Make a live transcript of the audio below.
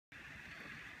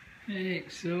Hey,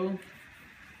 so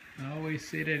I always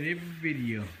say that every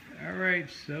video. Alright,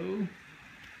 so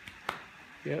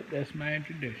yep, that's my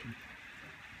introduction.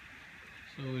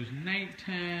 So it's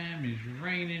nighttime, it's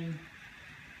raining.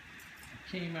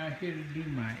 I came out here to do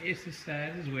my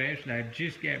exercises. Well, actually, I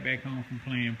just got back home from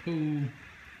playing pool.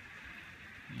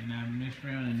 And I messed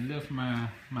around and left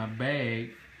my bag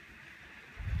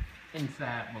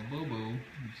inside my boo-boo. You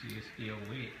see it's still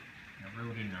wet. I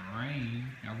rode in the rain.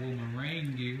 I wore my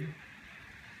rain gear.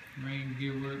 Rain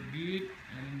gear worked good.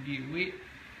 I didn't get wet.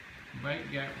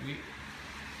 Bike got wet.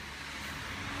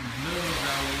 The gloves I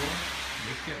wore,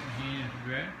 they kept my hands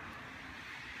dry.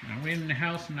 I went in the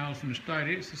house and I was going to start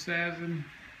exercising.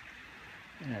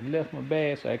 And I left my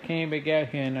bag, so I came back out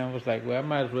here and I was like, well, I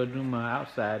might as well do my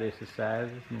outside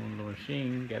exercises on the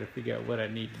machine. Got to figure out what I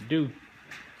need to do.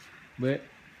 But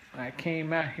when I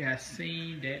came out here, I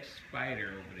seen that spider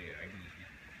over there again.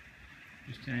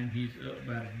 This time he's up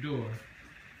by the door.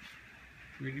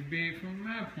 Pretty big from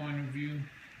my point of view.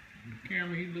 On the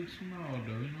camera, he looks small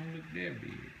though. He don't look that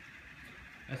big.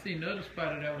 I seen the other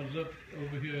spider that was up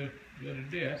over here the other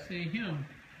day. I seen him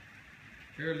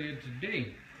earlier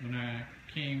today when I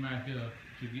came out here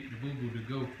to get the boo-boo to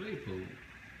go play pool.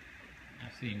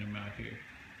 I seen him out here.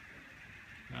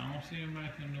 I don't see him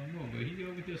out here no more, but he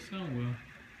over here somewhere.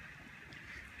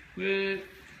 But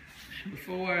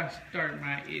before I start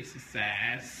my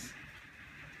exercise,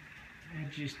 I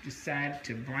just decided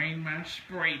to bring my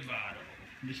spray bottle.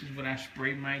 This is what I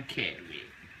spray my cat with.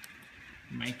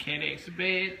 My cat acts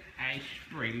bad, I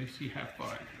spray. Let's see how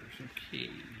far it goes. Okay.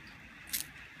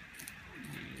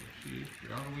 Yeah, see,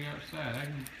 it's all the way outside. I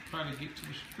can probably get to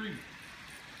the street.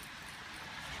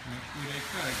 That's where that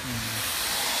car comes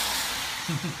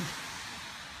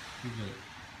in. Look.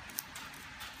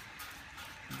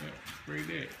 Yep, spray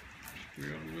that. Spray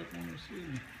all the way up on the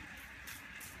ceiling.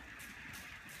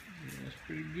 Yeah, that's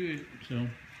pretty good. So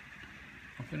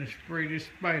I'm gonna spray this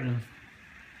spider.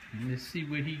 And let's see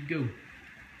where he go.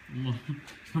 I'm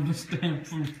gonna stand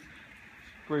from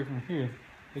spray from here.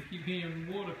 I keep hearing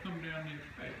water come down that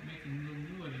pipe, making a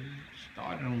little noise. It's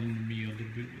starting on me a little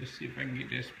bit. Let's see if I can get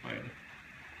that spider.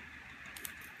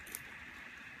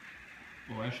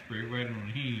 Boy, I spray right on him.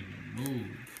 He ain't even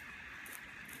move.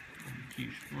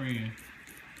 Keep spraying.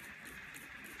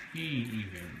 He ain't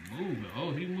even moving.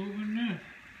 Oh, he moving now.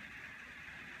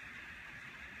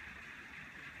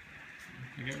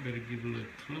 I think I better get a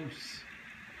little close.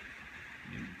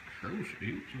 Closer.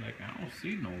 He was like, I don't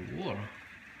see no water.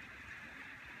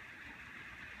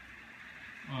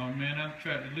 Oh man, I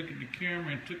tried to look at the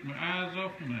camera and took my eyes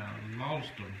off him and I lost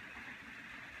him.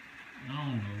 I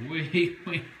don't know where he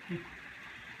went.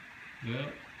 Well,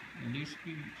 at least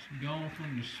he's gone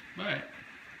from the spot.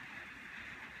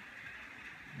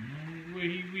 I don't know where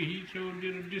he went. He sure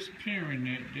did a disappearing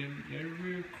that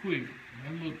real quick.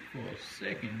 I looked for a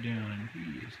second down and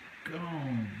he is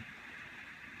gone.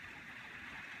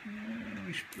 Let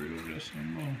me spray that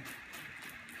some more.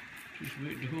 Just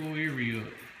wet the whole area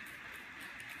up.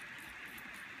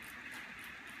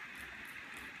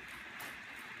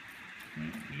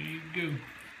 Well, there you go.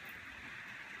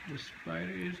 The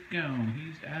spider is gone.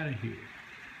 He's out of here.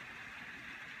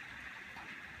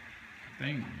 I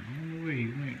don't know where he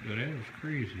went though. That was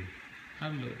crazy. I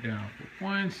looked down for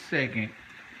 1 second.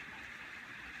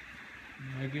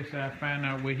 I guess I'll find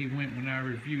out where he went when I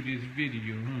review this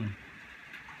video, huh?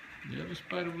 The other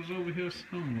spider was over here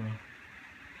somewhere.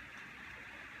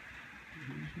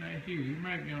 He's not here. He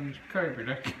might be on this carpet.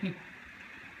 I can't.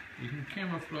 You can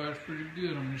camouflage pretty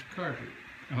good on this carpet.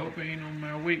 I hope it ain't on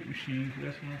my weight machine, because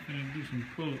that's when I'm finna do some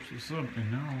pull-ups or something.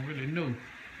 I don't really know.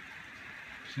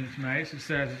 Since my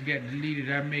exercises got deleted,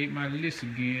 I made my list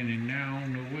again, and now I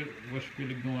don't know what's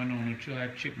really going on until I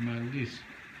check my list.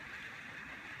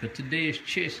 But today is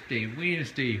chest day,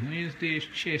 Wednesday. Wednesday is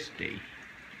chest day.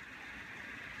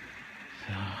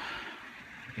 So,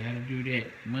 I gotta do that.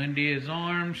 Monday is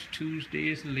arms, Tuesday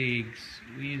is legs,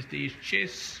 Wednesday is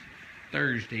chest,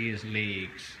 Thursday is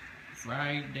legs,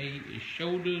 Friday is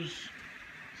shoulders,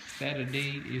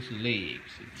 Saturday is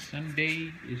legs, and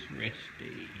Sunday is rest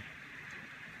day.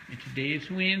 And today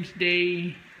is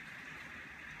Wednesday,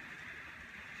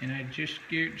 and I just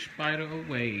scared the spider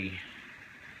away.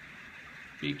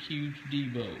 Big, huge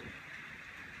Debo.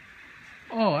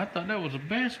 Oh, I thought that was a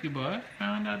basketball. I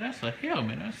found out that's a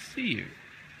helmet. I see it.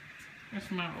 That's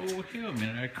my old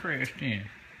helmet I crashed in.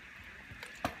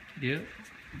 Yep,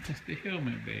 that's the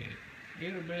helmet bag.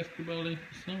 There's a basketball in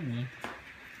somewhere.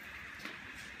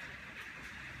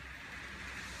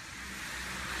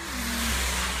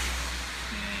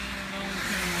 Yeah, long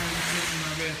time I was taking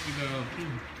my basketball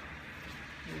too.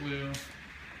 Oh well.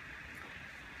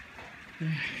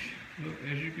 Well,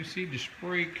 as you can see, the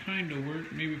spray kind of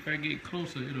worked. Maybe if I get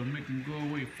closer, it'll make them go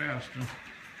away faster.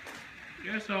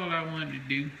 That's all I wanted to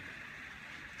do.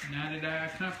 Now that I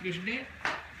accomplished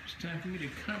that, it's time for me to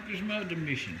accomplish my other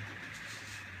mission.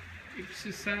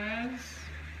 Exercise.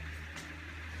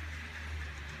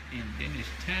 And then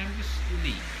it's time to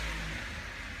sleep.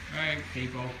 Alright,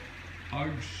 people.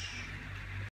 Hugs.